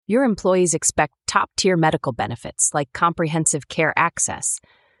Your employees expect top-tier medical benefits like comprehensive care access.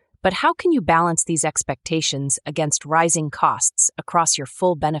 But how can you balance these expectations against rising costs across your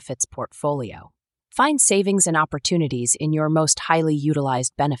full benefits portfolio? Find savings and opportunities in your most highly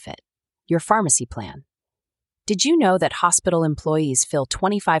utilized benefit, your pharmacy plan. Did you know that hospital employees fill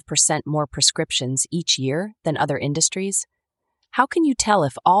 25% more prescriptions each year than other industries? How can you tell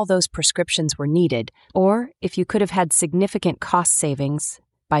if all those prescriptions were needed, or if you could have had significant cost savings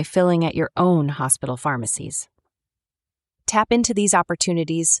by filling at your own hospital pharmacies? Tap into these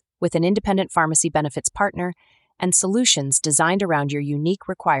opportunities with an independent pharmacy benefits partner and solutions designed around your unique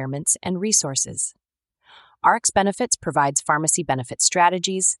requirements and resources. RX Benefits provides pharmacy benefit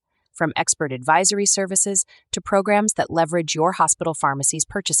strategies, from expert advisory services to programs that leverage your hospital pharmacy's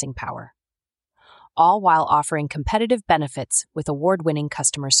purchasing power, all while offering competitive benefits with award-winning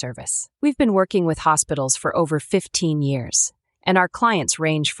customer service. We've been working with hospitals for over 15 years, and our clients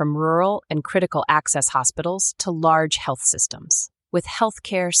range from rural and critical access hospitals to large health systems, with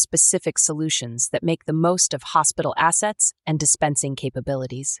healthcare-specific solutions that make the most of hospital assets and dispensing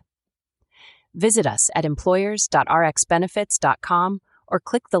capabilities. Visit us at employers.rxbenefits.com or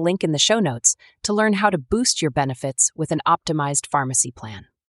click the link in the show notes to learn how to boost your benefits with an optimized pharmacy plan.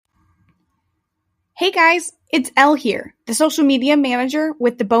 Hey guys, it's Elle here, the social media manager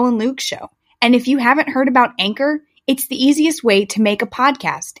with the Bo and Luke Show. And if you haven't heard about Anchor, it's the easiest way to make a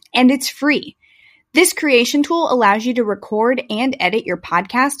podcast, and it's free. This creation tool allows you to record and edit your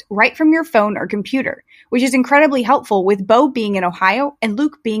podcast right from your phone or computer, which is incredibly helpful with Bo being in Ohio and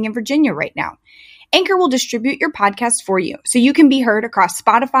Luke being in Virginia right now. Anchor will distribute your podcast for you so you can be heard across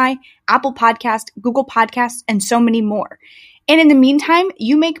Spotify, Apple Podcast, Google Podcasts, and so many more. And in the meantime,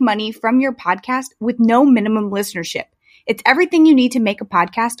 you make money from your podcast with no minimum listenership. It's everything you need to make a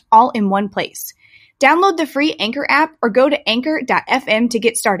podcast all in one place. Download the free Anchor app or go to anchor.fm to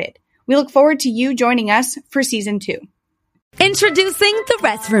get started. We look forward to you joining us for Season 2. Introducing the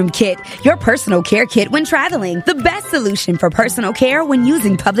Restroom Kit, your personal care kit when traveling. The best solution for personal care when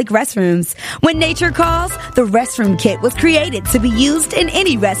using public restrooms. When nature calls, the Restroom Kit was created to be used in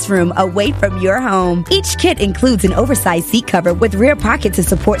any restroom away from your home. Each kit includes an oversized seat cover with rear pocket to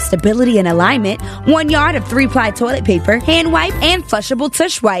support stability and alignment, 1 yard of 3-ply toilet paper, hand wipe, and flushable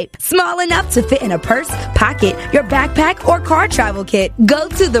tush wipe. Small enough to fit in a purse, pocket, your backpack, or car travel kit. Go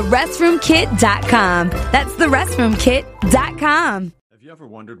to therestroomkit.com. That's therestroomkit.com. Have you ever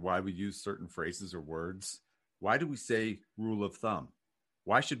wondered why we use certain phrases or words? Why do we say rule of thumb?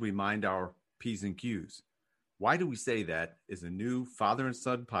 Why should we mind our P's and Q's? Why Do We Say That is a new father and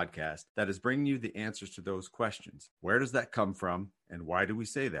son podcast that is bringing you the answers to those questions. Where does that come from, and why do we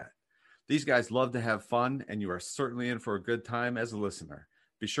say that? These guys love to have fun, and you are certainly in for a good time as a listener.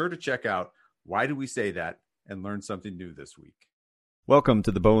 Be sure to check out Why Do We Say That and learn something new this week. Welcome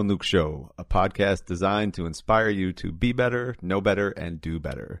to the Bo and Luke Show, a podcast designed to inspire you to be better, know better, and do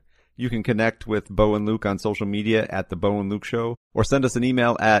better. You can connect with Bo and Luke on social media at The Bo and Luke Show, or send us an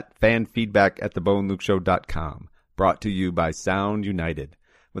email at fanfeedback@theboandlukeshow.com. Brought to you by Sound United.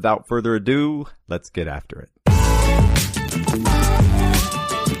 Without further ado, let's get after it.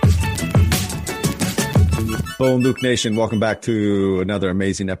 Bo and Luke Nation, welcome back to another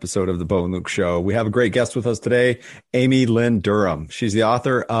amazing episode of the Bo and Luke Show. We have a great guest with us today, Lynn Durham. She's the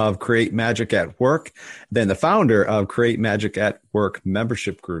author of Create Magic at Work, then the founder of Create Magic at Work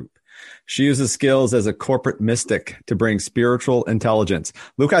membership group. She uses skills as a corporate mystic to bring spiritual intelligence.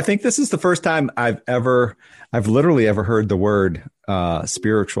 Luke, I think this is the first time I've literally ever heard the word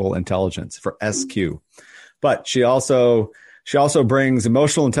spiritual intelligence for SQ. But she also brings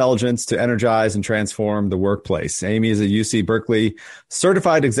emotional intelligence to energize and transform the workplace. Amy is a UC Berkeley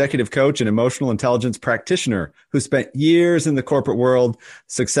certified executive coach and emotional intelligence practitioner who spent years in the corporate world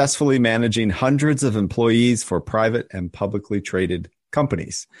successfully managing hundreds of employees for private and publicly traded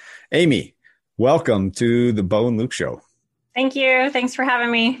companies. Amy, welcome to the Bo and Luke Show. Thank you. Thanks for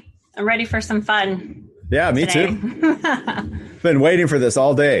having me. I'm ready for some fun. Yeah, me too. Been waiting for this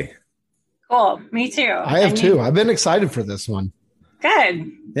all day. Cool. Me too. I have too. I've been excited for this one. Good.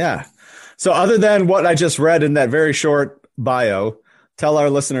 Yeah. So other than what I just read in that very short bio, tell our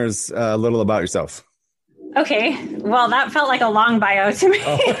listeners a little about yourself. Okay. Well, that felt like a long bio to me,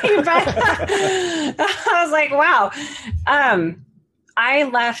 but I was like, wow. I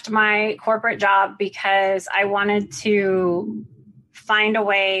left my corporate job because I wanted to find a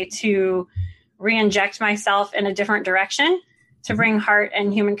way to re-inject myself in a different direction to bring heart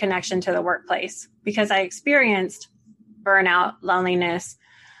and human connection to the workplace, because I experienced burnout, loneliness,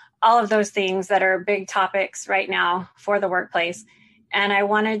 all of those things that are big topics right now for the workplace. And I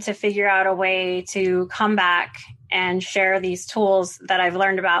wanted to figure out a way to come back and share these tools that I've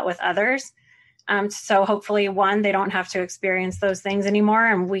learned about with others. So hopefully, one, they don't have to experience those things anymore,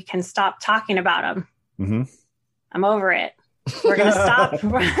 and we can stop talking about them. Mm-hmm. I'm over it. We're going to stop.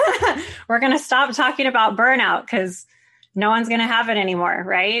 We're going to stop talking about burnout because no one's going to have it anymore,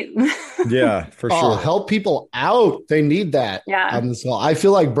 right? Yeah, for sure. Help people out. They need that. Yeah. I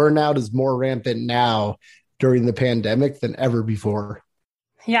feel like burnout is more rampant now during the pandemic than ever before.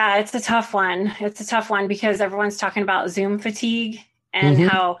 Yeah, it's a tough one. It's a tough one because everyone's talking about Zoom fatigue and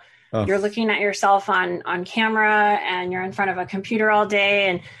how you're looking at yourself on camera and you're in front of a computer all day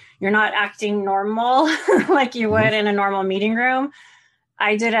and you're not acting normal like you would in a normal meeting room.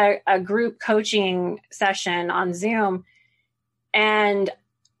 I did a group coaching session on Zoom. And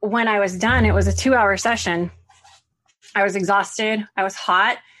when I was done, it was a 2-hour session. I was exhausted. I was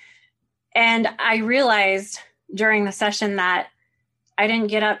hot. And I realized during the session that I didn't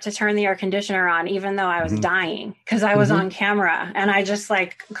get up to turn the air conditioner on, even though I was dying because I was on camera and I just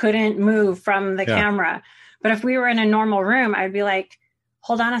couldn't move from the camera. But if we were in a normal room, I'd be like,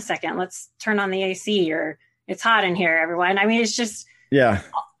 hold on a second, let's turn on the AC, or it's hot in here, everyone. I mean, it's just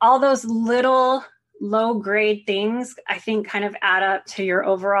all those little low grade things, I think, kind of add up to your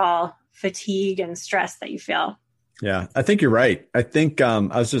overall fatigue and stress that you feel. Yeah, I think you're right. I think I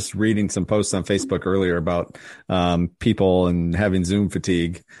was just reading some posts on Facebook earlier about people and having Zoom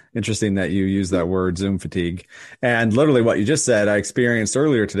fatigue. Interesting that you use that word, Zoom fatigue. And literally what you just said, I experienced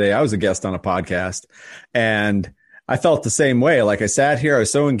earlier today. I was a guest on a podcast and I felt the same way. Like I sat here, I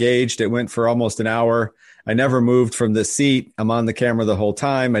was so engaged. It went for almost an hour. I never moved from this seat. I'm on the camera the whole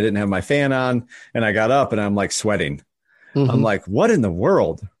time. I didn't have my fan on and I got up and I'm like sweating. I'm like, what in the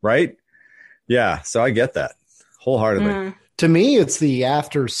world? Right? Yeah. So I get that. Wholeheartedly. To me, it's the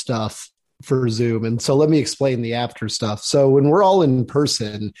after stuff for Zoom. And so let me explain the after stuff. So when we're all in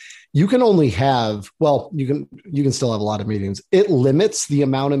person, you can only have, you can still have a lot of meetings. It limits the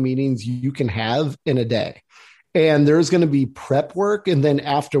amount of meetings you can have in a day. And there's going to be prep work and then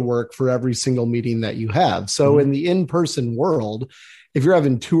after work for every single meeting that you have. So in the in-person world, if you're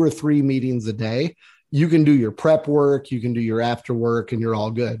having 2 or 3 meetings a day, you can do your prep work, you can do your after work, and you're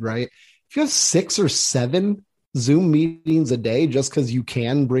all good, right? If you have 6 or 7 Zoom meetings a day, just because you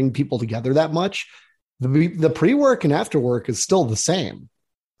can bring people together that much, the pre-work and after work is still the same,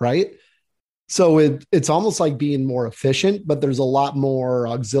 right? So it's almost like being more efficient, but there's a lot more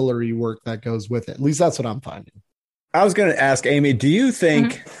auxiliary work that goes with it. At least that's what I'm finding. I was going to ask Amy, do you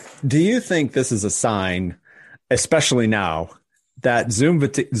think this is a sign, especially now, that Zoom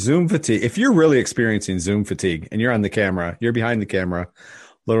fatigue, if you're really experiencing Zoom fatigue and you're on the camera, you're behind the camera,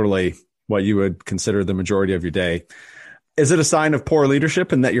 literally what you would consider the majority of your day, is it a sign of poor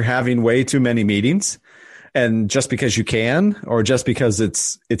leadership and that you're having way too many meetings? And just because you can, or just because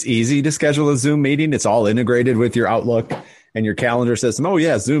it's easy to schedule a Zoom meeting, it's all integrated with your Outlook and your calendar system. Oh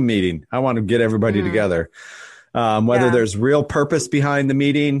yeah, Zoom meeting. I want to get everybody together. Whether there's real purpose behind the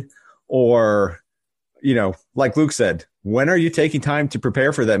meeting or, like Luke said, when are you taking time to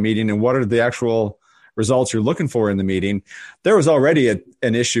prepare for that meeting and what are the actual results you're looking for in the meeting? There was already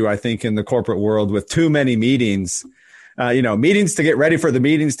an issue, I think, in the corporate world with too many meetings. Meetings to get ready for the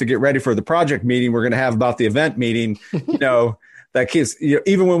meetings, to get ready for the project meeting we're going to have about the event meeting, that keeps,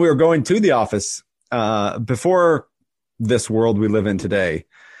 even when we were going to the office before this world we live in today.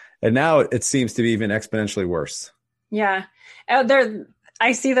 And now it seems to be even exponentially worse. Yeah.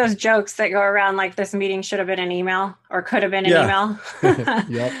 I see those jokes that go around like this meeting should have been an email or could have been an email.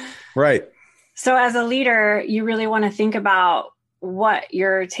 Yep. Right. So as a leader, you really want to think about what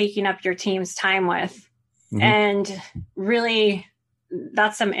you're taking up your team's time with. And really,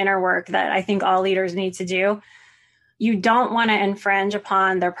 that's some inner work that I think all leaders need to do. You don't want to infringe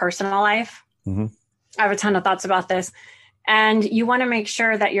upon their personal life. I have a ton of thoughts about this. And you want to make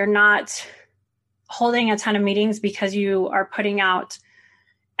sure that you're not holding a ton of meetings because you are putting out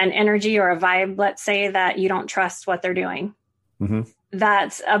an energy or a vibe, let's say, that you don't trust what they're doing.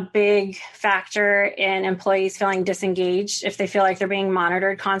 That's a big factor in employees feeling disengaged if they feel like they're being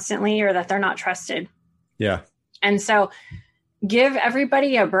monitored constantly or that they're not trusted. Yeah. And so give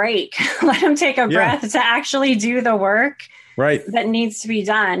everybody a break. Let them take a breath to actually do the work that needs to be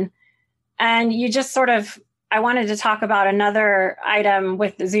done. And you just I wanted to talk about another item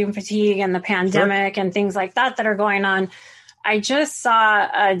with the Zoom fatigue and the pandemic and things like that are going on. I just saw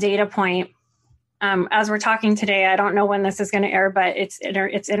a data point as we're talking today. I don't know when this is going to air, but it's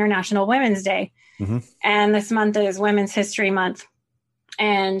International Women's Day. And this month is Women's History Month.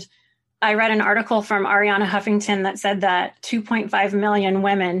 And I read an article from Ariana Huffington that said that 2.5 million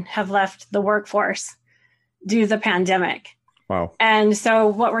women have left the workforce due to the pandemic. Wow. And so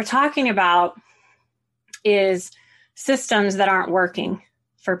what we're talking about is systems that aren't working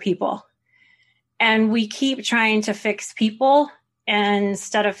for people. And we keep trying to fix people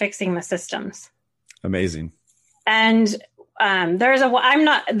instead of fixing the systems. Amazing. And there's a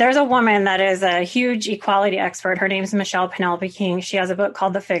woman that is a huge equality expert. Her name's Michelle Penelope King. She has a book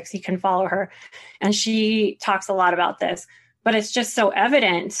called The Fix. You can follow her. And she talks a lot about this, but it's just so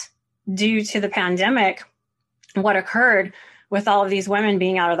evident due to the pandemic, what occurred with all of these women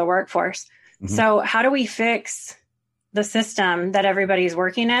being out of the workforce. Mm-hmm. So how do we fix the system that everybody's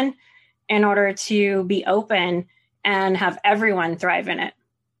working in order to be open and have everyone thrive in it?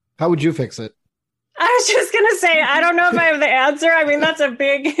 How would you fix it? I was just going to say, I don't know if I have the answer. I mean, that's a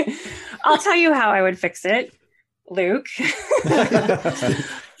big, I'll tell you how I would fix it, Luke.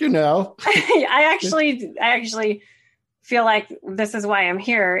 You know, I actually feel like this is why I'm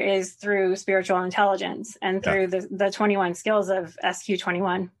here, is through spiritual intelligence and through the 21 skills of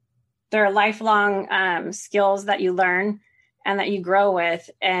SQ21. There are lifelong skills that you learn and that you grow with.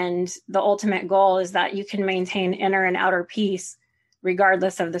 And the ultimate goal is that you can maintain inner and outer peace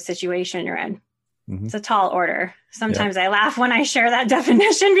regardless of the situation you're in. Mm-hmm. It's a tall order. Sometimes I laugh when I share that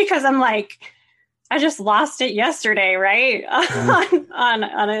definition because I'm like, I just lost it yesterday, right?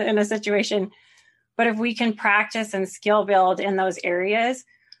 Mm-hmm. in a situation. But if we can practice and skill build in those areas,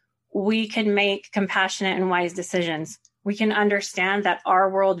 we can make compassionate and wise decisions. We can understand that our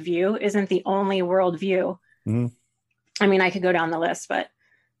worldview isn't the only worldview. Mm-hmm. I mean, I could go down the list, but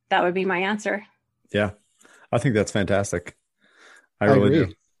that would be my answer. Yeah, I think that's fantastic. I really agree.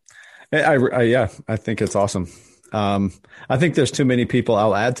 Do. I think it's awesome. I think there's too many people,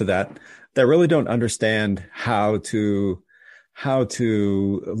 I'll add to that really don't understand how to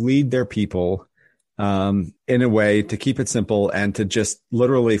lead their people in a way to keep it simple and to just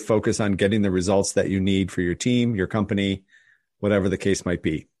literally focus on getting the results that you need for your team, your company, whatever the case might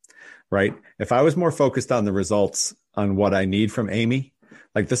be, right? If I was more focused on the results, on what I need from Amy,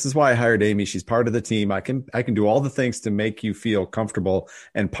 like this is why I hired Amy. She's part of the team. I can do all the things to make you feel comfortable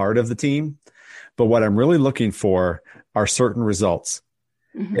and part of the team. But what I'm really looking for are certain results.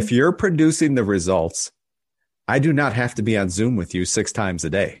 Mm-hmm. If you're producing the results, I do not have to be on Zoom with you 6 times a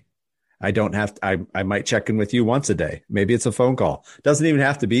day. I don't have to, I might check in with you once a day. Maybe it's a phone call. Doesn't even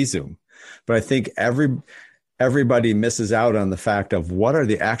have to be Zoom. But I think everybody misses out on the fact of what are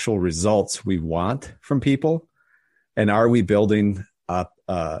the actual results we want from people. And are we building up,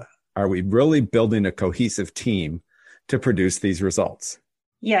 are we really building a cohesive team to produce these results?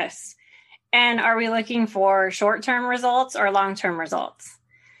 Yes. And are we looking for short-term results or long-term results?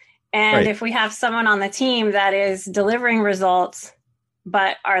 And if we have someone on the team that is delivering results,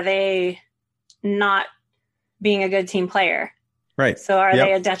 but are they not being a good team player? Right. So are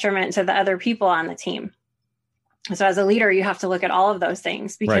they a detriment to the other people on the team? So as a leader, you have to look at all of those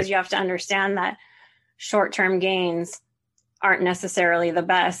things because you have to understand that short-term gains aren't necessarily the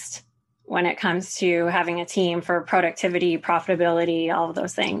best when it comes to having a team for productivity, profitability, all of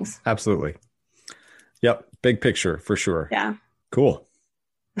those things. Absolutely. Yep. Big picture for sure. Yeah. Cool.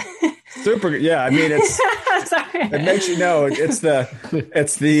 Super. Yeah. I mean, it makes you know,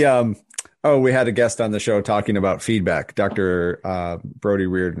 we had a guest on the show talking about feedback, Dr. Brody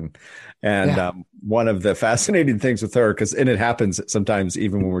Reardon. And one of the fascinating things with her, and it happens sometimes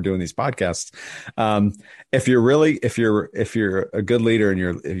even when we're doing these podcasts, if you're a good leader and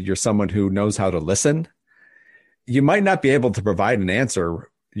you're someone who knows how to listen, you might not be able to provide an answer.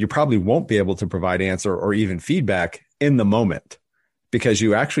 You probably won't be able to provide answer or even feedback in the moment because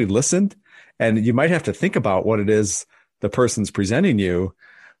you actually listened, and you might have to think about what it is the person's presenting you.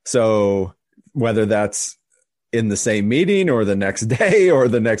 So whether that's in the same meeting or the next day or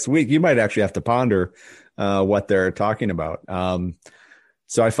the next week, you might actually have to ponder what they're talking about.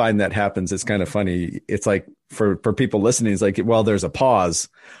 So I find that happens. It's kind of funny. It's like for people listening, it's like, well, there's a pause,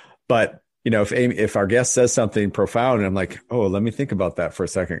 but if our guest says something profound and I'm like, oh, let me think about that for a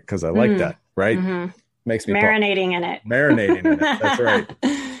second, because I like that. Right. Mm-hmm. Makes me marinating in it. That's right.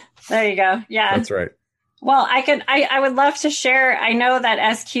 There you go. Yeah, that's right. Well, I would love to share. I know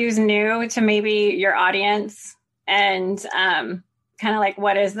that SQ is new to maybe your audience, and kind of like,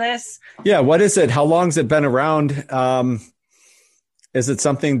 what is this? Yeah. What is it? How long's it been around? Is it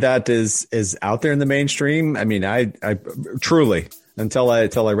something that is out there in the mainstream? I mean, I truly, until I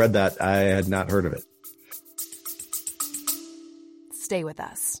read that, I had not heard of it. Stay with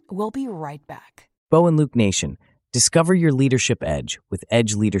us. We'll be right back. Bo and Luke Nation, discover your leadership edge with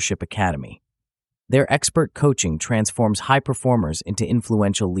Edge Leadership Academy. Their expert coaching transforms high performers into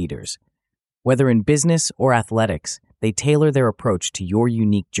influential leaders. Whether in business or athletics, they tailor their approach to your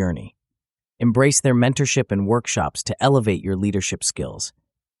unique journey. Embrace their mentorship and workshops to elevate your leadership skills.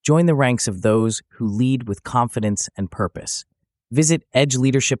 Join the ranks of those who lead with confidence and purpose. Visit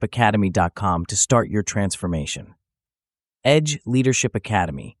edgeleadershipacademy.com to start your transformation. Edge Leadership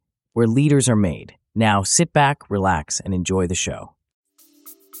Academy, where leaders are made. Now sit back, relax, and enjoy the show.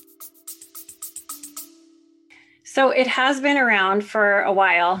 So it has been around for a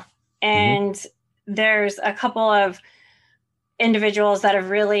while, and there's a couple of individuals that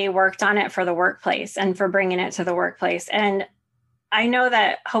have really worked on it for the workplace and for bringing it to the workplace. And I know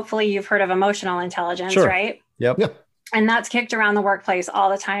that hopefully you've heard of emotional intelligence, Sure. right? Yep. And that's kicked around the workplace all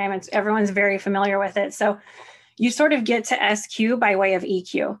the time. Everyone's very familiar with it. So you sort of get to SQ by way of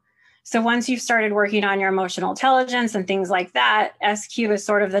EQ. So once you've started working on your emotional intelligence and things like that, SQ is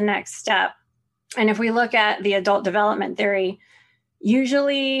sort of the next step. And if we look at the adult development theory,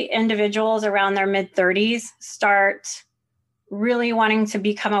 usually individuals around their mid-30s start really wanting to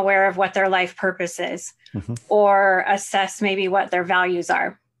become aware of what their life purpose is, or assess maybe what their values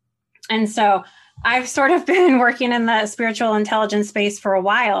are. And so I've sort of been working in the spiritual intelligence space for a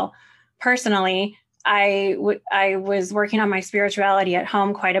while. Personally, I was working on my spirituality at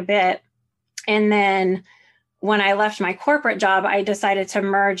home quite a bit. And then when I left my corporate job, I decided to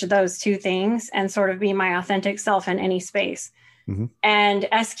merge those two things and sort of be my authentic self in any space. And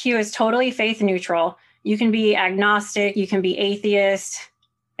SQ is totally faith neutral. You can be agnostic, you can be atheist,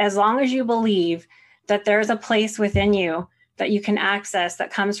 as long as you believe that there's a place within you that you can access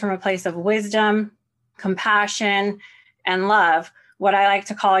that comes from a place of wisdom, compassion, and love, what I like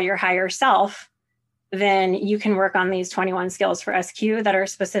to call your higher self. Then you can work on these 21 skills for SQ that are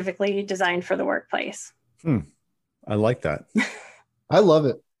specifically designed for the workplace. I like that. I love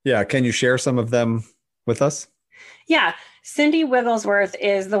it. Yeah. Can you share some of them with us? Yeah. Cindy Wigglesworth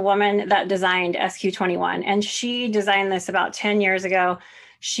is the woman that designed SQ21, and she designed this about 10 years ago.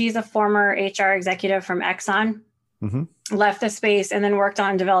 She's a former HR executive from Exxon, left the space, and then worked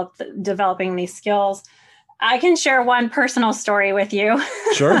on developing these skills. I can share one personal story with you.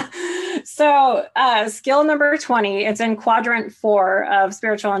 Sure. So skill number 20, it's in quadrant 4 of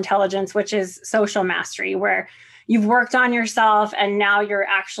spiritual intelligence, which is social mastery, where you've worked on yourself and now you're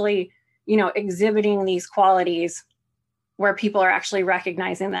actually, exhibiting these qualities where people are actually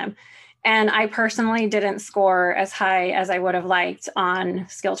recognizing them. And I personally didn't score as high as I would have liked on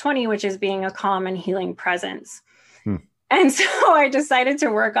skill 20, which is being a calm and healing presence. And so I decided to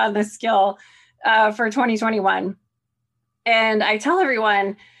work on this skill for 2021. And I tell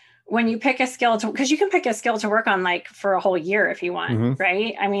everyone, when you pick a skill because you can pick a skill to work on like for a whole year if you want,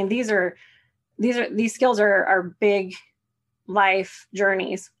 right? I mean, these skills are big life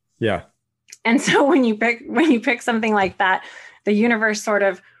journeys. Yeah. And so when you pick something like that, the universe sort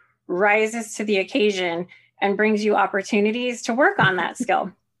of rises to the occasion and brings you opportunities to work on that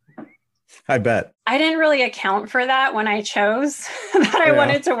skill. I bet. I didn't really account for that when I chose that I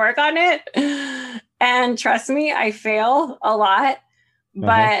wanted to work on it. And trust me, I fail a lot.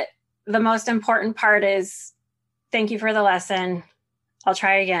 But the most important part is, thank you for the lesson. I'll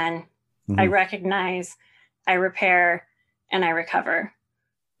try again. I recognize, I repair, and I recover.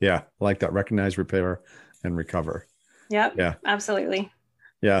 Yeah. I like that. Recognize, repair, and recover. Yep. Yeah. Absolutely.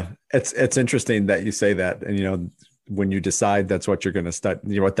 Yeah. It's interesting that you say that. And, when you decide that's what you're going to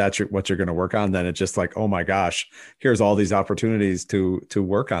study, what you're going to work on, then it's just like, oh my gosh, here's all these opportunities to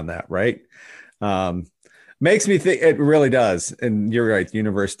work on that. Right. Makes me think, it really does. And you're right. The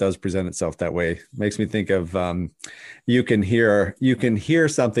universe does present itself that way. Makes me think of, you can hear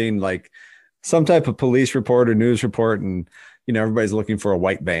something like some type of police report or news report, and, everybody's looking for a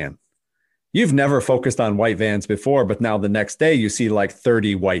white van. You've never focused on white vans before, but now the next day you see like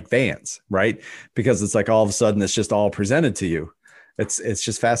 30 white vans, right? Because it's like all of a sudden it's just all presented to you. It's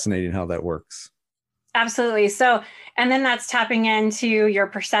just fascinating how that works. Absolutely. So, and then that's tapping into your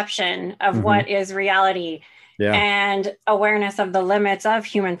perception of what is reality and awareness of the limits of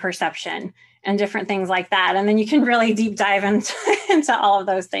human perception and different things like that. And then you can really deep dive into all of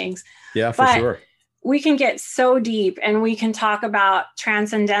those things. Yeah, for sure. We can get so deep and we can talk about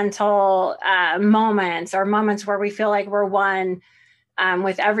transcendental moments or moments where we feel like we're one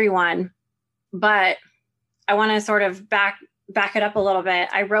with everyone. But I want to sort of back it up a little bit.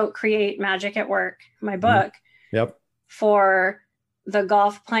 I wrote Create Magic at Work, my book, for the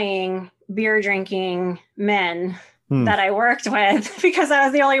golf playing, beer drinking men that I worked with, because I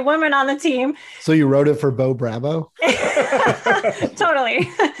was the only woman on the team. So you wrote it for Bo Bravo? Totally.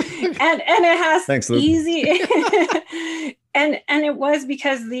 And it has Thanks, Luke. easy. and it was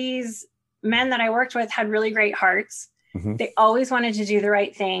because these men that I worked with had really great hearts. They always wanted to do the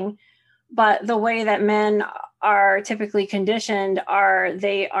right thing. But the way that men are typically conditioned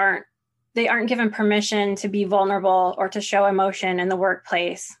they aren't they aren't given permission to be vulnerable or to show emotion in the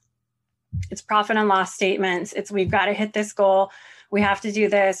workplace. It's profit and loss statements. It's, we've got to hit this goal. We have to do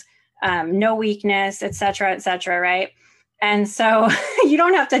this. No weakness, et cetera, right? And so you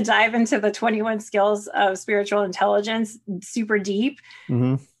don't have to dive into the 21 skills of spiritual intelligence super deep.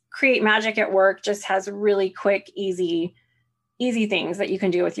 Mm-hmm. Create Magic at Work just has really quick, easy things that you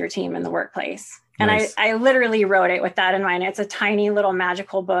can do with your team in the workplace. Nice. And I literally wrote it with that in mind. It's a tiny little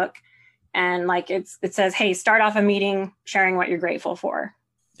magical book. And like it says, hey, start off a meeting sharing what you're grateful for.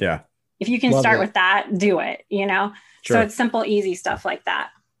 Yeah. If you can start with that, do it, you know? Sure. So it's simple, easy stuff like that.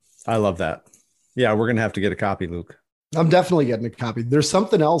 I love that. Yeah, we're going to have to get a copy, Luke. I'm definitely getting a copy. There's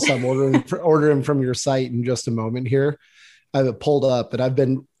something else I'm ordering from your site in just a moment here. I have it pulled up, and I've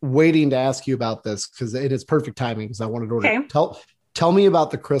been waiting to ask you about this because it is perfect timing because I wanted to order. Okay. Tell me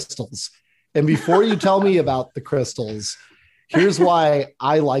about the crystals. And before you tell me about the crystals, here's why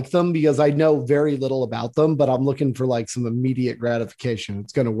I like them, because I know very little about them, but I'm looking for like some immediate gratification.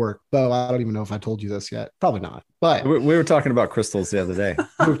 It's going to work. Bo, I don't even know if I told you this yet. Probably not. But we were talking about crystals the other day.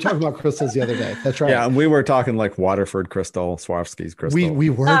 That's right. Yeah. And we were talking like Waterford crystal, Swarovski's crystal. We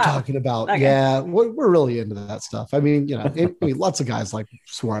were talking about, we're really into that stuff. I mean, lots of guys like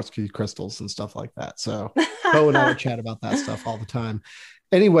Swarovski crystals and stuff like that. So Bo and I would chat about that stuff all the time.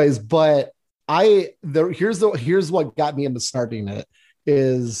 Anyways, but here's what got me into starting it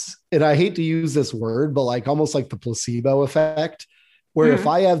is, and I hate to use this word, but like almost like the placebo effect, where if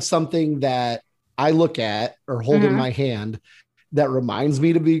I have something that I look at or hold in my hand that reminds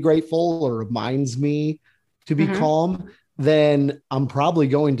me to be grateful or reminds me to be calm, then I'm probably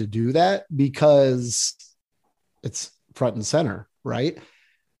going to do that because it's front and center, right?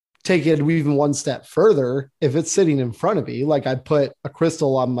 Take it even one step further. If it's sitting in front of me, like I put a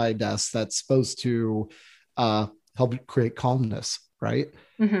crystal on my desk that's supposed to help create calmness, right?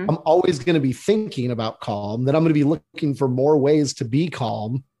 Mm-hmm. I'm always going to be thinking about calm, then I'm going to be looking for more ways to be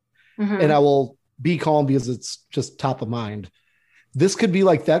calm, and I will be calm because it's just top of mind. This could be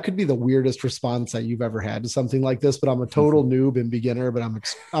like, that could be the weirdest response that you've ever had to something like this, but I'm a total noob and beginner, but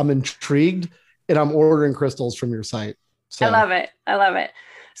I'm intrigued, and I'm ordering crystals from your site. So. I love it.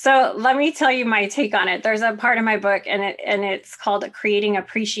 So let me tell you my take on it. There's a part of my book and it's called Creating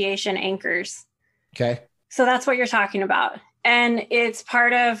Appreciation Anchors. Okay. So that's what you're talking about. And it's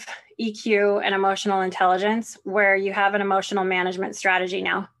part of EQ and emotional intelligence, where you have an emotional management strategy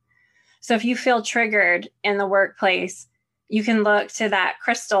now. So if you feel triggered in the workplace, you can look to that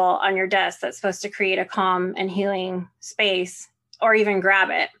crystal on your desk that's supposed to create a calm and healing space, or even grab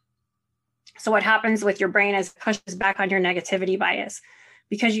it. So what happens with your brain is it pushes back on your negativity bias,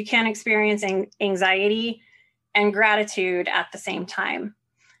 because you can't experience anxiety and gratitude at the same time.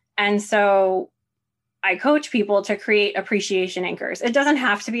 And so I coach people to create appreciation anchors. It doesn't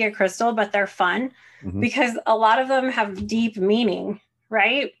have to be a crystal, but they're fun because a lot of them have deep meaning,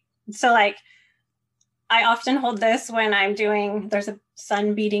 right? So like, I often hold this when I'm there's a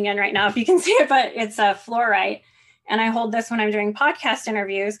sun beating in right now, if you can see it, but it's a fluorite. And I hold this when I'm doing podcast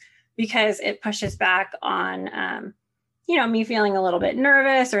interviews because it pushes back on, me feeling a little bit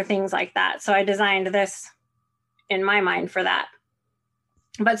nervous or things like that. So I designed this in my mind for that.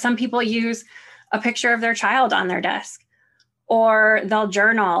 But some people use a picture of their child on their desk, or they'll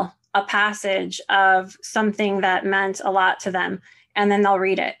journal a passage of something that meant a lot to them, and then they'll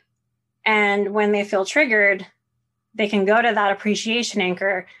read it. And when they feel triggered, they can go to that appreciation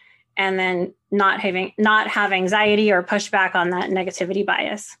anchor and then not have anxiety or push back on that negativity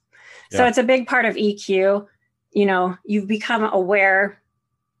bias. Yeah. So it's a big part of EQ. You've become aware,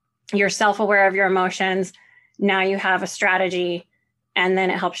 you're self-aware of your emotions. Now you have a strategy, and then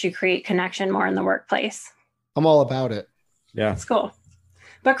it helps you create connection more in the workplace. I'm all about it. Yeah. It's cool.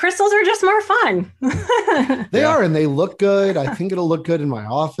 But crystals are just more fun. They are, and they look good. I think it'll look good in my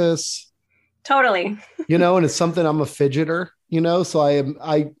office. Totally. And it's something, I'm a fidgeter, so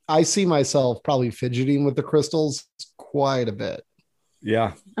I see myself probably fidgeting with the crystals quite a bit.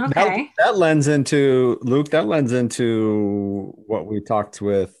 Yeah. Okay. That lends into, Luke, what we talked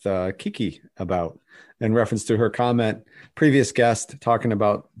with Kiki about in reference to her comment, previous guest talking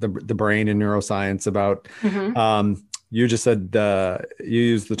about the brain and neuroscience about, you just said you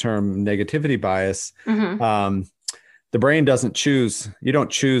used the term negativity bias. The brain doesn't choose. You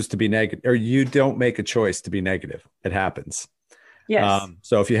don't choose to be negative, or you don't make a choice to be negative. It happens. Yes.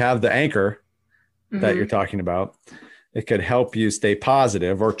 So if you have the anchor that you're talking about, it could help you stay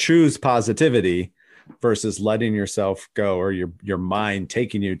positive or choose positivity versus letting yourself go, or your mind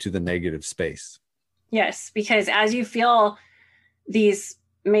taking you to the negative space. Yes, because as you feel these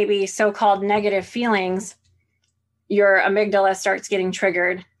maybe so-called negative feelings, your amygdala starts getting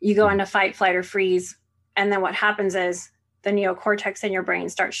triggered. You go into fight, flight, or freeze. And then what happens is the neocortex in your brain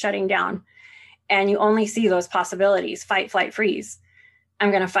starts shutting down, and you only see those possibilities: fight, flight, freeze.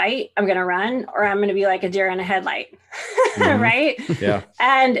 I'm going to fight, I'm going to run, or I'm going to be like a deer in a headlight. Right? Yeah.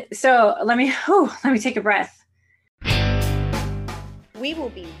 And so let me take a breath. We will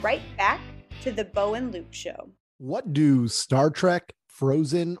be right back to the Bo and Luke Show. What do Star Trek,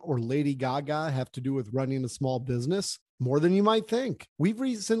 Frozen, or Lady Gaga have to do with running a small business? More than you might think. We've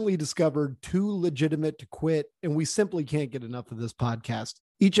recently discovered Too Legitimate to Quit, and we simply can't get enough of this podcast.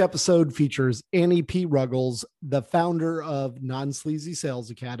 Each episode features Annie P. Ruggles, the founder of Non-Sleazy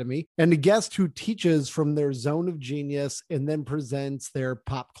Sales Academy, and a guest who teaches from their zone of genius and then presents their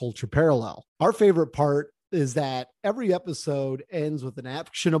pop culture parallel. Our favorite part is that every episode ends with an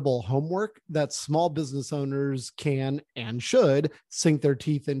actionable homework that small business owners can and should sink their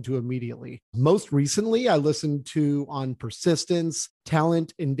teeth into immediately. Most recently, I listened to On Persistence,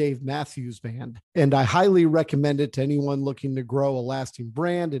 Talent, and Dave Matthews Band, and I highly recommend it to anyone looking to grow a lasting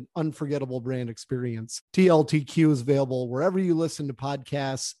brand and unforgettable brand experience. TLTQ is available wherever you listen to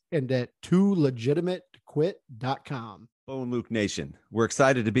podcasts and at toolegitimatequit.com. Bo and Luke Nation, we're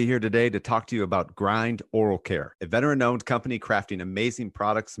excited to be here today to talk to you about Grind Oral Care, a veteran-owned company crafting amazing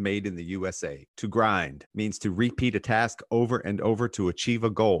products made in the USA. To grind means to repeat a task over and over to achieve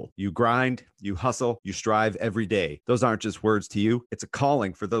a goal. You grind, you hustle, you strive every day. Those aren't just words to you. It's a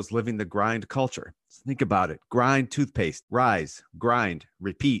calling for those living the grind culture. So think about it. Grind toothpaste, rise, grind,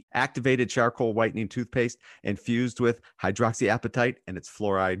 repeat. Activated charcoal whitening toothpaste infused with hydroxyapatite, and it's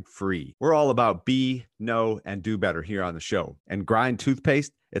fluoride free. We're all about be, know, and do better here on the show. And Grind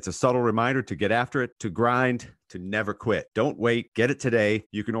toothpaste, it's a subtle reminder to get after it, to grind, to never quit. Don't wait. Get it today.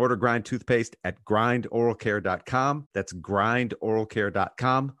 You can order Grind toothpaste at grindoralcare.com. That's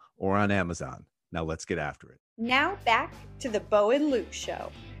grindoralcare.com or on Amazon. Now let's get after it. Now back to the Bo and Luke Show.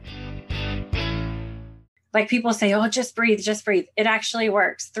 Like people say, oh, just breathe, just breathe. It actually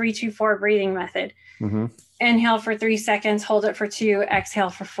works. 3-2-4 breathing method. Mm-hmm. Inhale for 3 seconds, hold it for 2, exhale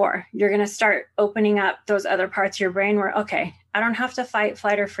for 4. You're going to start opening up those other parts of your brain where, okay, I don't have to fight,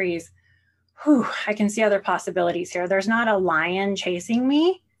 flight, or freeze. Whew, I can see other possibilities here. There's not a lion chasing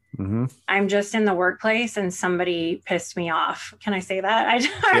me. Mm-hmm. I'm just in the workplace and somebody pissed me off. Can I say that?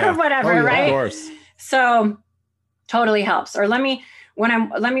 Yeah. Whatever, yeah, right? Of course. So totally helps. Or let me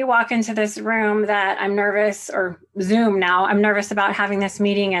walk into this room that I'm nervous, or Zoom now, I'm nervous about having this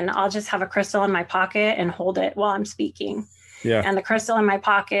meeting, and I'll just have a crystal in my pocket and hold it while I'm speaking. Yeah. And the crystal in my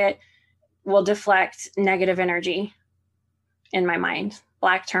pocket will deflect negative energy in my mind.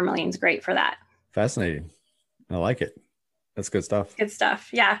 Black tourmaline's great for that. Fascinating. I like it. That's good stuff. Good stuff.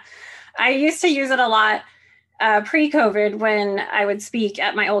 Yeah. I used to use it a lot pre-COVID when I would speak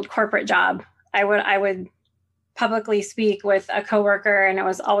at my old corporate job. I would publicly speak with a coworker, and it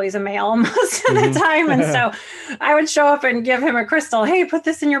was always a male most of the time. And so I would show up and give him a crystal. Hey, put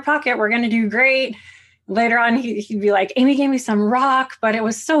this in your pocket. We're going to do great. Later on, he'd be like, Amy gave me some rock, but it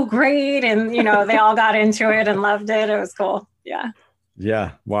was so great. And, they all got into it and loved it. It was cool. Yeah.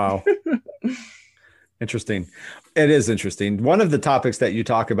 Yeah. Wow. Interesting. It is interesting. One of the topics that you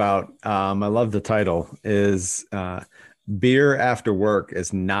talk about, I love the title, is beer after work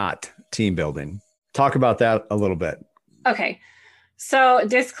is not team building. Talk about that a little bit. Okay. So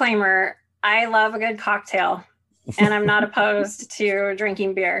disclaimer, I love a good cocktail and I'm not opposed to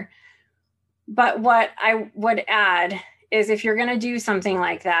drinking beer. But what I would add is, if you're going to do something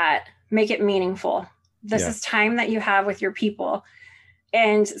like that, make it meaningful. This is time that you have with your people.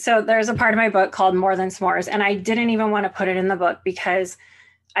 And so there's a part of my book called More Than S'mores. And I didn't even want to put it in the book because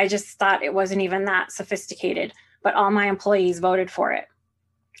I just thought it wasn't even that sophisticated. But all my employees voted for it.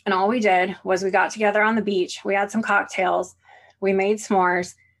 And all we did was we got together on the beach. We had some cocktails. We made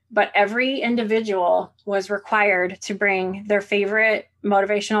s'mores. But every individual was required to bring their favorite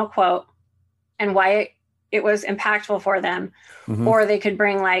motivational quote and why it was impactful for them. Mm-hmm. Or they could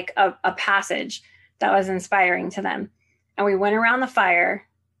bring like a passage that was inspiring to them. And we went around the fire,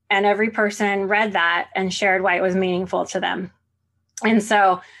 and every person read that and shared why it was meaningful to them. And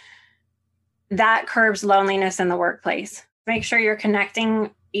so that curbs loneliness in the workplace. Make sure you're connecting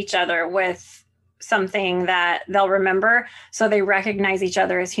each other with something that they'll remember, so they recognize each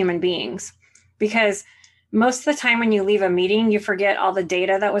other as human beings. Because most of the time when you leave a meeting, you forget all the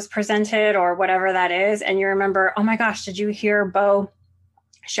data that was presented or whatever that is. And you remember, oh my gosh, did you hear Bo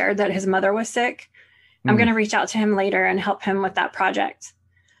shared that his mother was sick? I'm going to reach out to him later and help him with that project.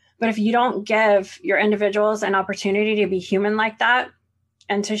 But if you don't give your individuals an opportunity to be human like that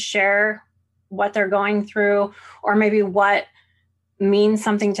and to share what they're going through, or maybe what means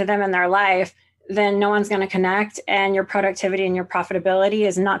something to them in their life, then no one's going to connect, and your productivity and your profitability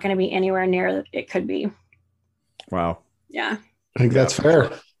is not going to be anywhere near it could be. Wow. Yeah. I think that's fair.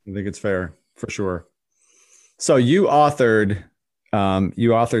 I think it's fair for sure. So you authored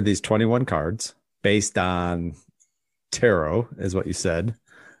these 21 cards based on tarot, is what you said.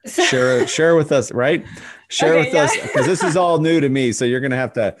 Share with us, right? Share with us, because this is all new to me. So you're going to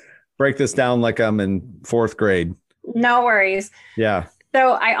have to break this down like I'm in fourth grade. No worries. Yeah.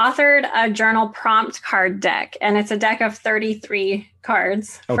 So I authored a journal prompt card deck, and it's a deck of 33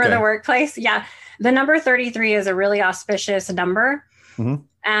 cards for the workplace. Yeah. The number 33 is a really auspicious number. Mm-hmm.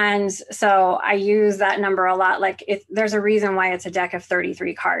 And so I use that number a lot. Like there's a reason why it's a deck of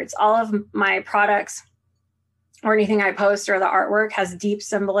 33 cards. All of my products or anything I post or the artwork has deep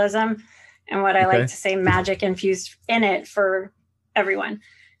symbolism and what I like to say, magic infused in it for everyone.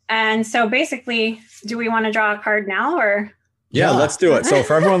 And so basically, do we want to draw a card now or? Yeah, let's do it. So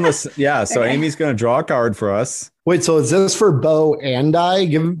for everyone listening, so Amy's going to draw a card for us. Wait, so is this for Bo and I?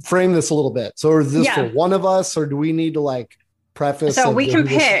 Frame this a little bit. So is this for one of us, or do we need to like preface? So we can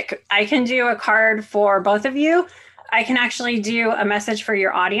pick. I can do a card for both of you. I can actually do a message for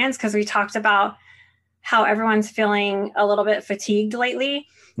your audience, because we talked about how everyone's feeling a little bit fatigued lately.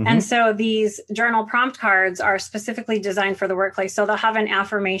 Mm-hmm. And so these journal prompt cards are specifically designed for the workplace. So they'll have an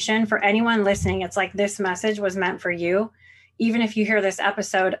affirmation for anyone listening. It's like, this message was meant for you. Even if you hear this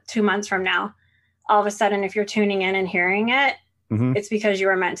episode 2 months from now, all of a sudden, if you're tuning in and hearing it, it's because you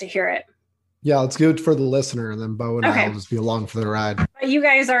were meant to hear it. Yeah, let's do it for the listener, and then Bo and I will just be along for the ride. But you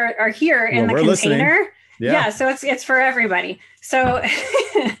guys are here in the container. Yeah, so it's for everybody. So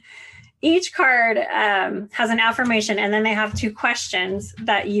each card has an affirmation, and then they have 2 questions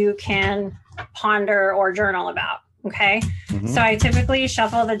that you can ponder or journal about. Okay. Mm-hmm. So I typically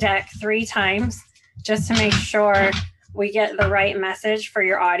shuffle the deck 3 times just to make sure we get the right message for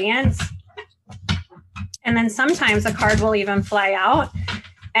your audience. And then sometimes a card will even fly out,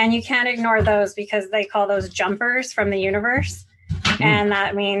 and you can't ignore those because they call those jumpers from the universe. Mm-hmm. And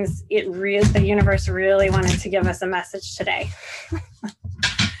that means the universe really wanted to give us a message today.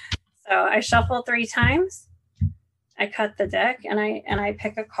 So I shuffle 3 times. I cut the deck and I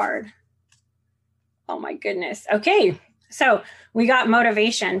pick a card. Oh my goodness. Okay. So we got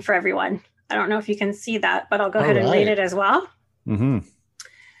motivation for everyone. I don't know if you can see that, but I'll go ahead and read it as well. Mm-hmm.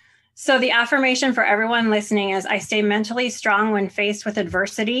 So the affirmation for everyone listening is, I stay mentally strong when faced with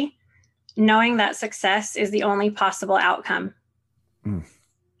adversity, knowing that success is the only possible outcome. Mm.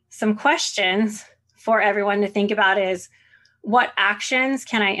 Some questions for everyone to think about is, what actions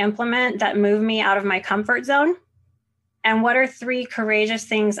can I implement that move me out of my comfort zone? And what are 3 courageous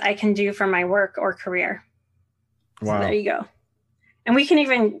things I can do for my work or career? Wow. So there you go. And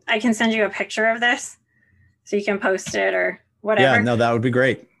I can send you a picture of this so you can post it or whatever. Yeah, no, that would be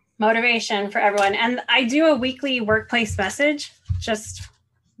great. Motivation for everyone. And I do a weekly workplace message just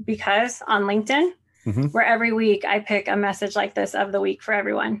because on LinkedIn, where every week I pick a message like this of the week for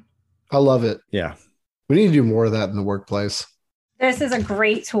everyone. I love it. Yeah. We need to do more of that in the workplace. This is a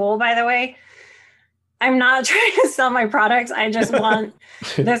great tool, by the way. I'm not trying to sell my products. I just want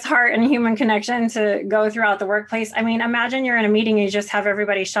this heart and human connection to go throughout the workplace. I mean, imagine you're in a meeting, and you just have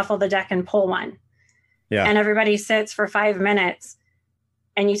everybody shuffle the deck and pull one. Yeah. And everybody sits for 5 minutes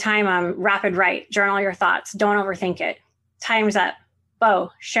and you time them, rapid write, journal your thoughts. Don't overthink it. Time's up.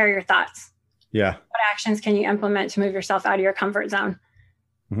 Bo, share your thoughts. Yeah. What actions can you implement to move yourself out of your comfort zone?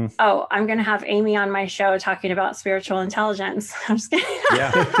 Mm-hmm. Oh, I'm going to have Amy on my show talking about spiritual intelligence. I'm just kidding.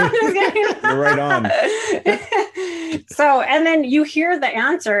 Yeah. I'm just kidding. You're right on. So, and then you hear the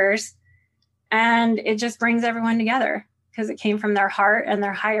answers, and it just brings everyone together because it came from their heart and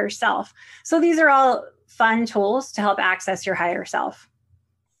their higher self. So these are all fun tools to help access your higher self.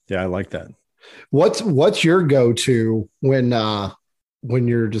 Yeah, I like that. What's your go-to when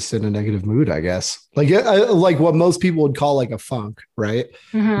you're just in a negative mood, I guess, like what most people would call like a funk, right?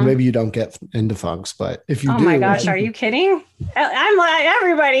 Mm-hmm. Maybe you don't get into funks, but if you do. Oh my gosh, are you kidding? I'm like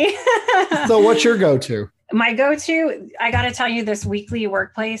everybody. So what's your go-to? My go-to, I got to tell you, this weekly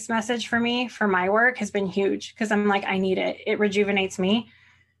workplace message for me, for my work, has been huge because I'm like, I need it. It rejuvenates me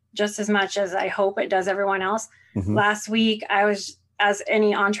just as much as I hope it does everyone else. Mm-hmm. Last week, I was, as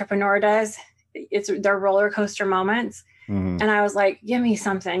any entrepreneur does, it's their roller coaster moments. Mm-hmm. And I was like, give me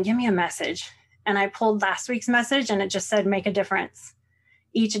something, give me a message. And I pulled last week's message, and it just said, make a difference.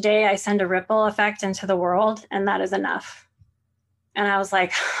 Each day I send a ripple effect into the world, and that is enough. And I was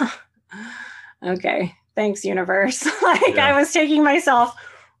like, okay, thanks, universe. I was taking myself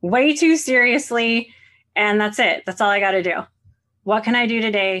way too seriously, and that's it. That's all I got to do. What can I do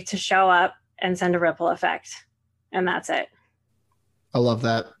today to show up and send a ripple effect? And that's it. I love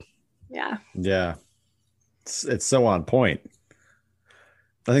that. Yeah. Yeah. It's so on point.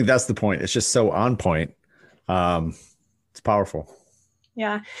 I think that's the point. It's just so on point. It's powerful.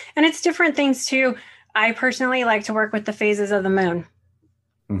 Yeah. And it's different things too. I personally like to work with the phases of the moon.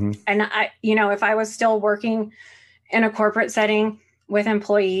 Mm-hmm. And if I was still working in a corporate setting with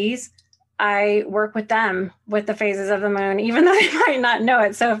employees, I work with them with the phases of the moon, even though they might not know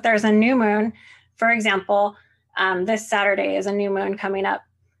it. So if there's a new moon, for example, this Saturday is a new moon coming up.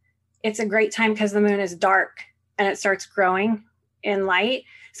 It's a great time because the moon is dark and it starts growing in light.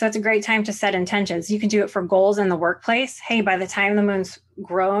 So it's a great time to set intentions. You can do it for goals in the workplace. Hey, by the time the moon's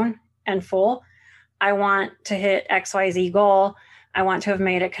grown and full, I want to hit XYZ goal. I want to have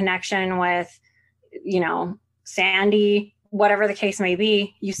made a connection with, Sandy, whatever the case may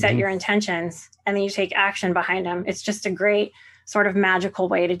be. You set your intentions and then you take action behind them. It's just a great sort of magical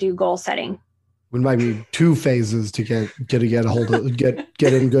way to do goal setting. It might be 2 phases to get a hold of, get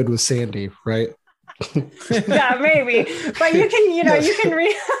in good with Sandy, right? Yeah, maybe, but you can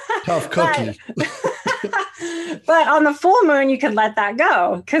read tough cookie. But on the full moon, you can let that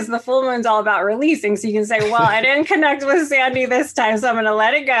go because the full moon's all about releasing. So you can say, well, I didn't connect with Sandy this time, so I'm going to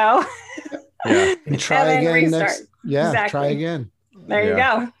let it go. Yeah. And try and again restart. next. Yeah. Exactly. Try again. There you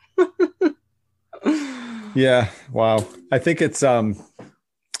go. Yeah. Wow. I think it's, I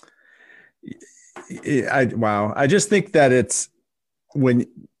just think that it's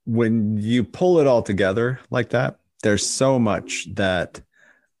when you pull it all together like that, there's so much that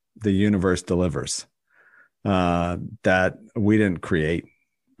the universe delivers that we didn't create,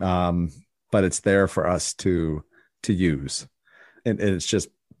 but it's there for us to use, and it's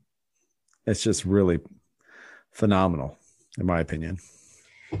just really phenomenal, in my opinion.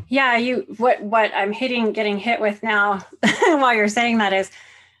 Yeah, what I'm getting hit with now while you're saying that is,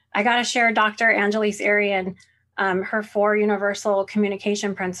 I got to share Dr. Angelise Arian, her 4 universal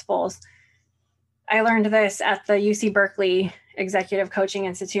communication principles. I learned this at the UC Berkeley Executive Coaching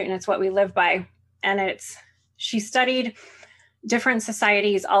Institute, and it's what we live by. And she studied different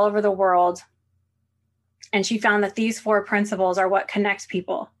societies all over the world, and she found that these 4 principles are what connects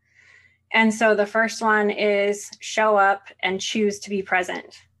people. And so the first one is show up and choose to be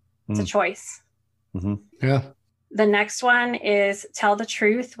present. It's a choice. Mm-hmm. Yeah. The next one is tell the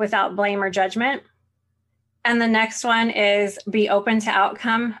truth without blame or judgment. And the next one is be open to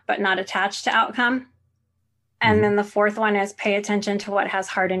outcome, but not attached to outcome. And then the 4th one is pay attention to what has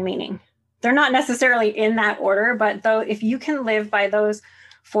heart and meaning. They're not necessarily in that order, but though if you can live by those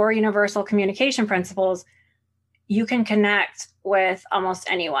 4 universal communication principles, you can connect with almost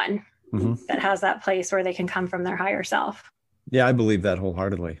anyone that has that place where they can come from their higher self. Yeah, I believe that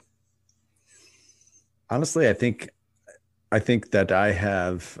wholeheartedly. Honestly, I think that I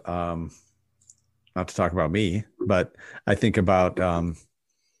have, not to talk about me, but I think about,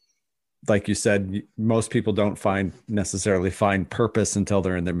 like you said, most people don't necessarily find purpose until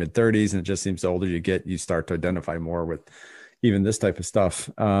they're in their mid-30s. And it just seems the older you get, you start to identify more with even this type of stuff.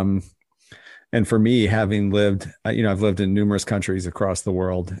 And for me, having lived, I've lived in numerous countries across the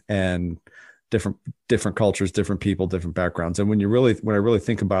world and different cultures, different people, different backgrounds. And when I really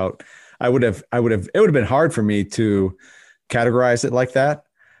think about, it would have been hard for me to categorize it like that.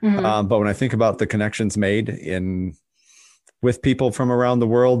 But when I think about the connections made with people from around the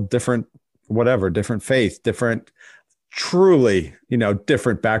world, different faith, truly,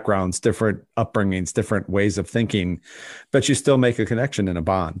 different backgrounds, different upbringings, different ways of thinking, but you still make a connection and a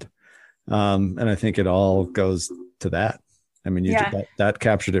bond. And I think it all goes to that. I mean, that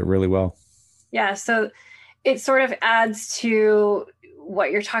captured it really well. Yeah. So it sort of adds to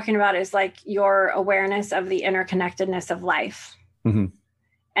what you're talking about is like your awareness of the interconnectedness of life. Mm-hmm.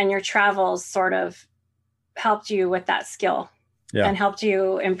 And your travels sort of helped you with that skill and helped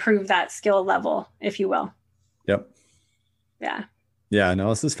you improve that skill level, if you will. Yep. Yeah. Yeah. No,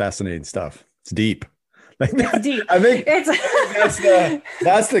 this is fascinating stuff. It's deep. It's deep. I think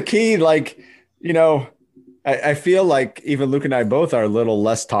that's the key. Like, I feel like even Luke and I both are a little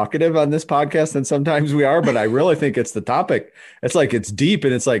less talkative on this podcast than sometimes we are, but I really think it's the topic. It's like, it's deep,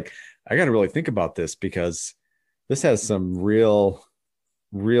 and it's like, I got to really think about this because this has some real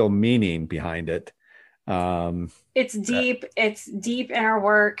meaning behind it. It's deep. It's deep in our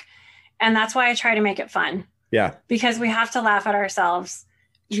work. And that's why I try to make it fun. Yeah. Because we have to laugh at ourselves.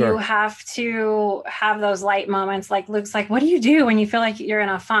 Sure. You have to have those light moments. Like Luke's like, what do you do when you feel like you're in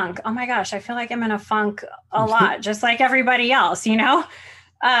a funk? Oh my gosh, I feel like I'm in a funk a lot, just like everybody else,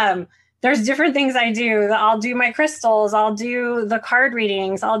 There's different things I do. I'll do my crystals. I'll do the card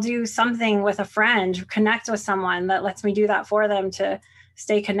readings. I'll do something with a friend, connect with someone that lets me do that for them to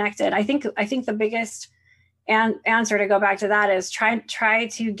stay connected. I think the biggest answer to go back to that is try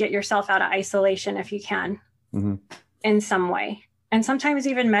to get yourself out of isolation if you can, in some way. And sometimes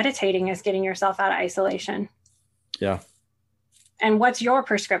even meditating is getting yourself out of isolation. Yeah. And what's your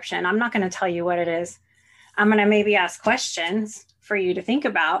prescription? I'm not going to tell you what it is. I'm going to maybe ask questions for you to think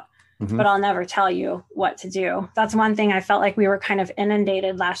about, but I'll never tell you what to do. That's one thing I felt like we were kind of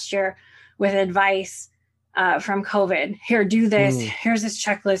inundated last year with advice from COVID. Here, do this. Here's this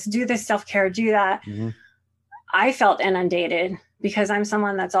checklist. Do this self-care. Do that. I felt inundated because I'm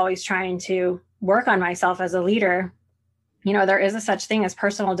someone that's always trying to work on myself as a leader. You know, there is a such thing as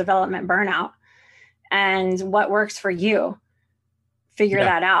personal development burnout, and what works for you, figure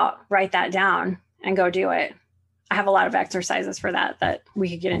that out, write that down, and go do it. I have a lot of exercises for that we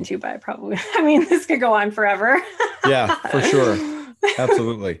could get into, but this could go on forever. Yeah, for sure.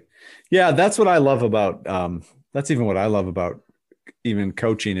 Absolutely. Yeah. That's what I love about, that's even what I love about even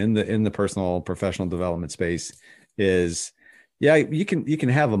coaching in the personal professional development space is, you can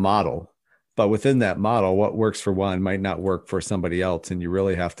have a model, but within that model, what works for one might not work for somebody else. And you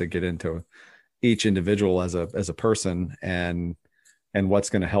really have to get into each individual as a person and what's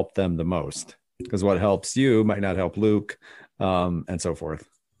going to help them the most, because what helps you might not help Luke, and so forth.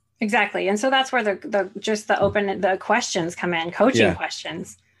 Exactly. And so that's where the questions come in, coaching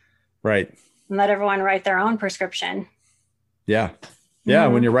questions. Right. And let everyone write their own prescription. Yeah. Yeah.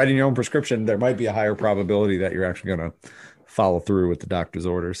 When you're writing your own prescription, there might be a higher probability that you're actually going to follow through with the doctor's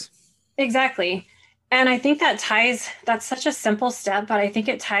orders. Exactly. And I think that's such a simple step, but I think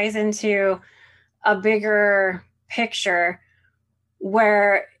it ties into a bigger picture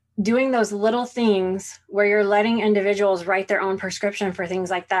where doing those little things where you're letting individuals write their own prescription for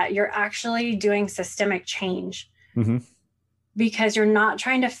things like that, you're actually doing systemic change, because you're not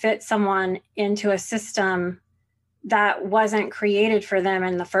trying to fit someone into a system that wasn't created for them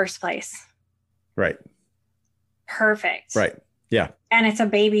in the first place. Right. Perfect. Right. Yeah. And it's a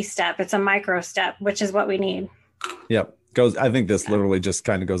baby step. It's a micro step, which is what we need. Yep. I think this literally just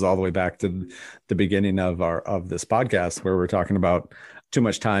kind of goes all the way back to the beginning of this podcast, where we're talking about too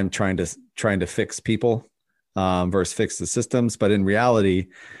much time trying to fix people versus fix the systems. But in reality,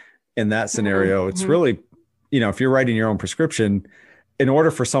 in that scenario, it's really, if you're writing your own prescription, in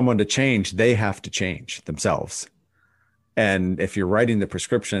order for someone to change, they have to change themselves. And if you're writing the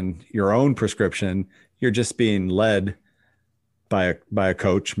prescription, your own prescription, you're just being led by a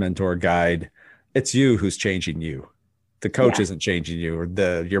coach, mentor, guide. It's you who's changing you. The coach isn't changing you, or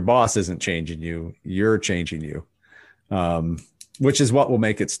your boss isn't changing you. You're changing you, which is what will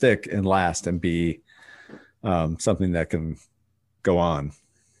make it stick and last and be something that can go on.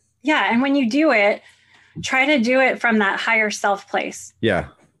 Yeah. And when you do it, try to do it from that higher self place. Yeah.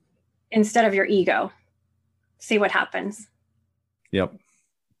 Instead of your ego. See what happens. Yep.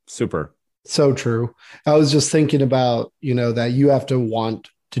 Super. So true. I was just thinking about, that you have to want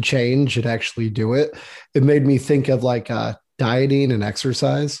to change and actually do it. It made me think of like dieting and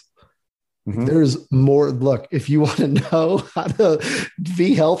exercise. There's more. Look, if you want to know how to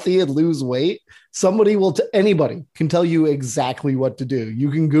be healthy and lose weight, anybody can tell you exactly what to do.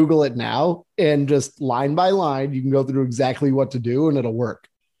 You can Google it now, and just line by line, you can go through exactly what to do and it'll work.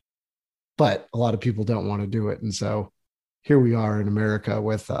 But a lot of people don't want to do it. And so here we are in America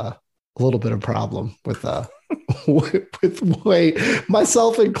with a little bit of problem with weight,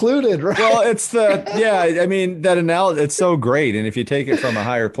 myself included, right? Well, that analogy, it's so great. And if you take it from a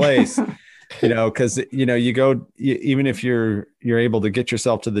higher place, because you go, even if you're able to get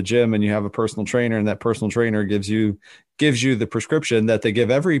yourself to the gym and you have a personal trainer, and that personal trainer gives you the prescription that they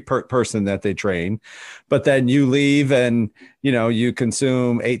give every person that they train, but then you leave and you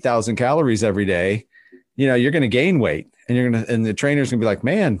consume 8,000 calories every day, you're going to gain weight, and the trainer's gonna be like,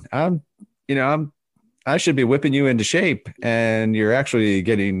 man, I should be whipping you into shape, and you're actually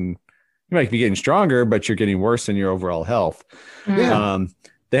you might be getting stronger, but you're getting worse in your overall health. Yeah.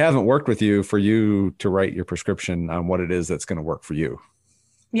 They haven't worked with you for you to write your prescription on what it is that's going to work for you.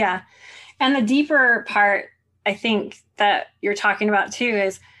 Yeah. And the deeper part, I think, that you're talking about too,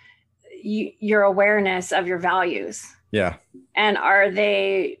 is your awareness of your values. Yeah. And are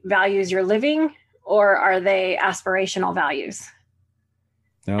they values you're living, or are they aspirational values?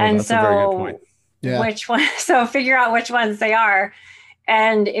 No, and that's a very good point. Yeah. Which one? So figure out which ones they are.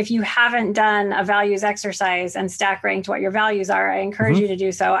 And if you haven't done a values exercise and stack ranked what your values are, I encourage you to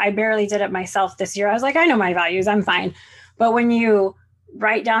do so. I barely did it myself this year. I was like, I know my values, I'm fine. But when you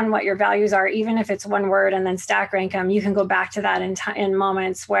write down what your values are, even if it's one word, and then stack rank them, you can go back to that in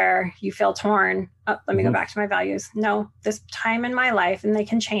moments where you feel torn. Oh, let me go back to my values. No, this time in my life, and they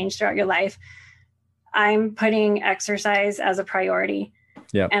can change throughout your life, I'm putting exercise as a priority.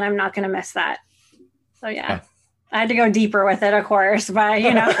 Yeah. And I'm not going to miss that. So yeah, I had to go deeper with it, of course, but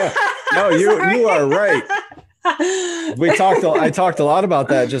you know. No, you are right. I talked a lot about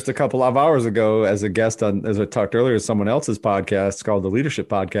that just a couple of hours ago as a guest on, as I talked earlier, someone else's podcast called the Leadership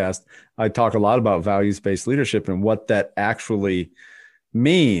Podcast. I talk a lot about values-based leadership and what that actually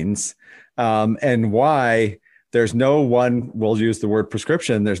means, and why there's no one, we'll use the word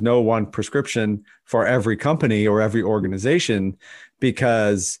prescription. There's no one prescription for every company or every organization,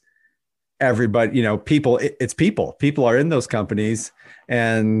 because everybody, you know, it's people are in those companies.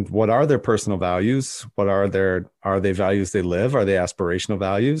 And what are their personal values? Are they values they live? Are they aspirational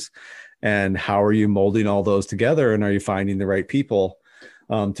values? And how are you molding all those together? And are you finding the right people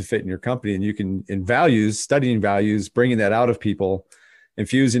to fit in your company? And you can, in values, studying values, bringing that out of people,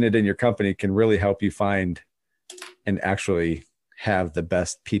 infusing it in your company can really help you find and actually have the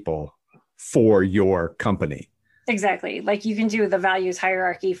best people for your company. Exactly. Like you can do the values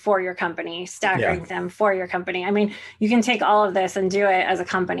hierarchy for your company, stack rank them for your company. I mean, you can take all of this and do it as a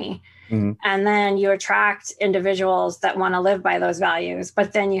company. Mm-hmm. And then you attract individuals that want to live by those values,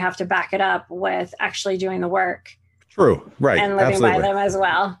 but then you have to back it up with actually doing the work. True. Right. And living by them as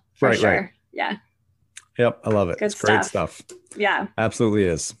well. For sure. Right. Yeah. Yep. I love it. It's great stuff. Yeah. Absolutely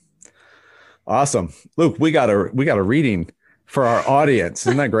is. Awesome. Luke, we got a reading for our audience.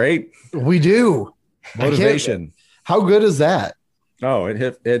 Isn't that great? We do. Motivation. How good is that? Oh, it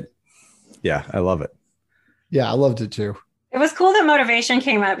hit it. Yeah, I love it. Yeah, I loved it too. It was cool that motivation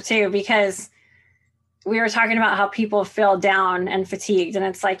came up too, because we were talking about how people feel down and fatigued, and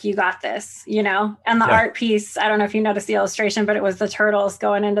it's like, you got this, you know? And the art piece, I don't know if you noticed the illustration, but it was the turtles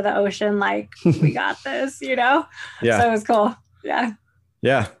going into the ocean like, we got this, you know? Yeah. So it was cool. Yeah.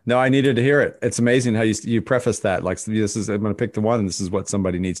 Yeah. No, I needed to hear it. It's amazing how you preface that. Like, I'm going to pick the one, and this is what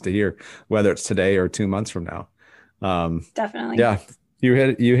somebody needs to hear, whether it's today or 2 months from now. Definitely. Yeah. You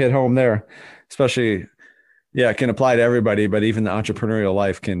hit home there, especially, it can apply to everybody, but even the entrepreneurial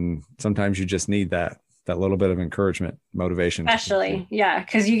life sometimes you just need that little bit of encouragement, motivation. Especially. Yeah.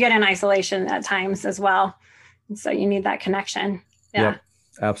 Cause you get in isolation at times as well. And so you need that connection. Yeah. Yep,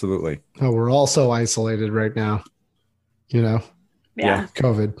 absolutely. Oh, we're all so isolated right now, you know? Yeah.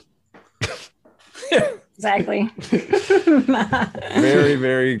 COVID. Exactly. Very,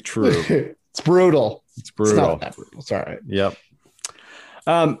 very true. It's brutal. It's brutal. It's not that brutal. It's all right. Yep.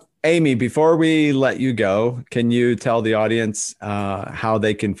 Amy, before we let you go, can you tell the audience how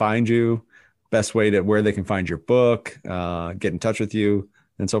they can find you, best way to where they can find your book, get in touch with you,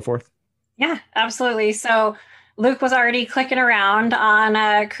 and so forth? Yeah, absolutely. So Luke was already clicking around on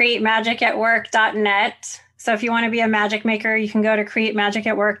createmagicatwork.net. So if you want to be a magic maker, you can go to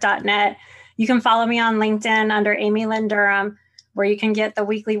createmagicatwork.net. You can follow me on LinkedIn under Amy Lynn Durham, where you can get the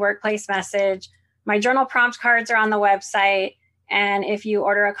weekly workplace message. My journal prompt cards are on the website. And if you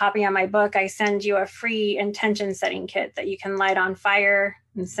order a copy of my book, I send you a free intention setting kit that you can light on fire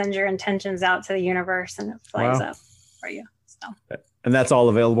and send your intentions out to the universe, and it flags up for you. So. And that's all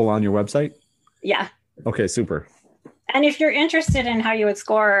available on your website? Yeah. Okay, super. And if you're interested in how you would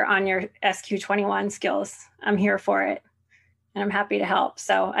score on your SQ21 skills, I'm here for it. And I'm happy to help.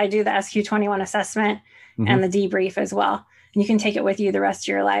 So I do the SQ21 assessment and the debrief as well. And you can take it with you the rest of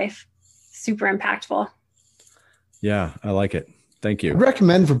your life. Super impactful. Yeah, I like it. Thank you. I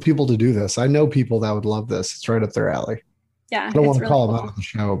recommend for people to do this. I know people that would love this. It's right up their alley. Yeah. I don't want to call them out on the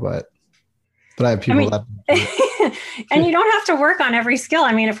show, but I have people that. And you don't have to work on every skill.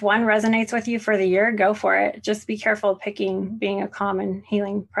 I mean, if one resonates with you for the year, go for it. Just be careful picking being a calm and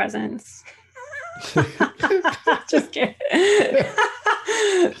healing presence. Just kidding.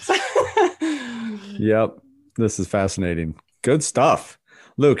 Yep. This is fascinating. Good stuff.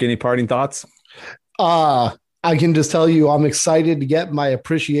 Luke, any parting thoughts? I can just tell you I'm excited to get my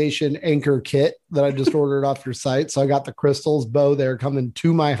appreciation anchor kit that I just ordered off your site. So I got the crystals, Bo, they're coming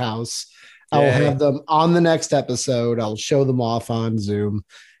to my house. I will have them on the next episode. I'll show them off on Zoom.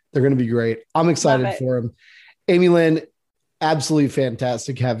 They're going to be great. I'm excited for them. Amy Lynn, absolutely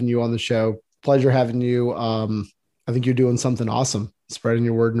fantastic having you on the show. Pleasure having you. I think you're doing something awesome, spreading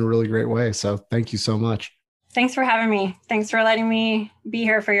your word in a really great way. So thank you so much. Thanks for having me. Thanks for letting me be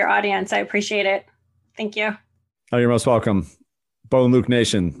here for your audience. I appreciate it. Thank you. Oh, you're most welcome. Bo and Luke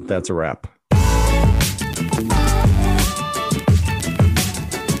Nation, that's a wrap.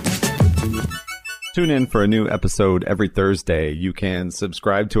 Tune in for a new episode every Thursday. You can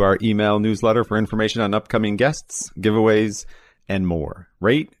subscribe to our email newsletter for information on upcoming guests, giveaways, and more.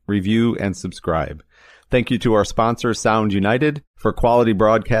 Rate, review, and subscribe. Thank you to our sponsor, Sound United, for quality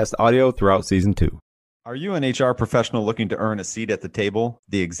broadcast audio throughout Season 2. Are you an HR professional looking to earn a seat at the table,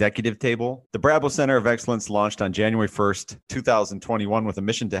 the executive table? The Brabo Center of Excellence launched on January 1st, 2021 with a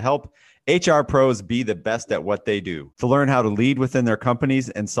mission to help HR pros be the best at what they do. To learn how to lead within their companies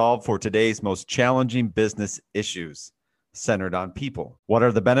and solve for today's most challenging business issues centered on people. What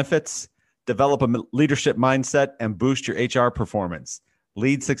are the benefits? Develop a leadership mindset and boost your HR performance.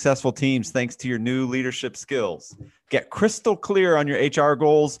 Lead successful teams thanks to your new leadership skills. Get crystal clear on your HR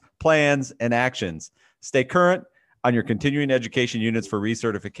goals, plans, and actions. Stay current on your continuing education units for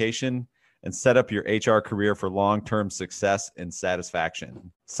recertification and set up your HR career for long-term success and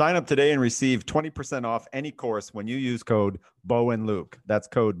satisfaction. Sign up today and receive 20% off any course when you use code Bo and Luke. That's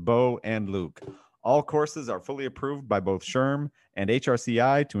code Bo and Luke. All courses are fully approved by both SHRM and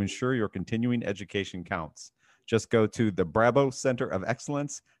HRCI to ensure your continuing education counts. Just go to the Bravo Center of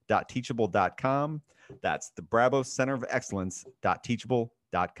Excellence.teachable.com. That's the Bravo Center of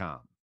Excellence.teachable.com.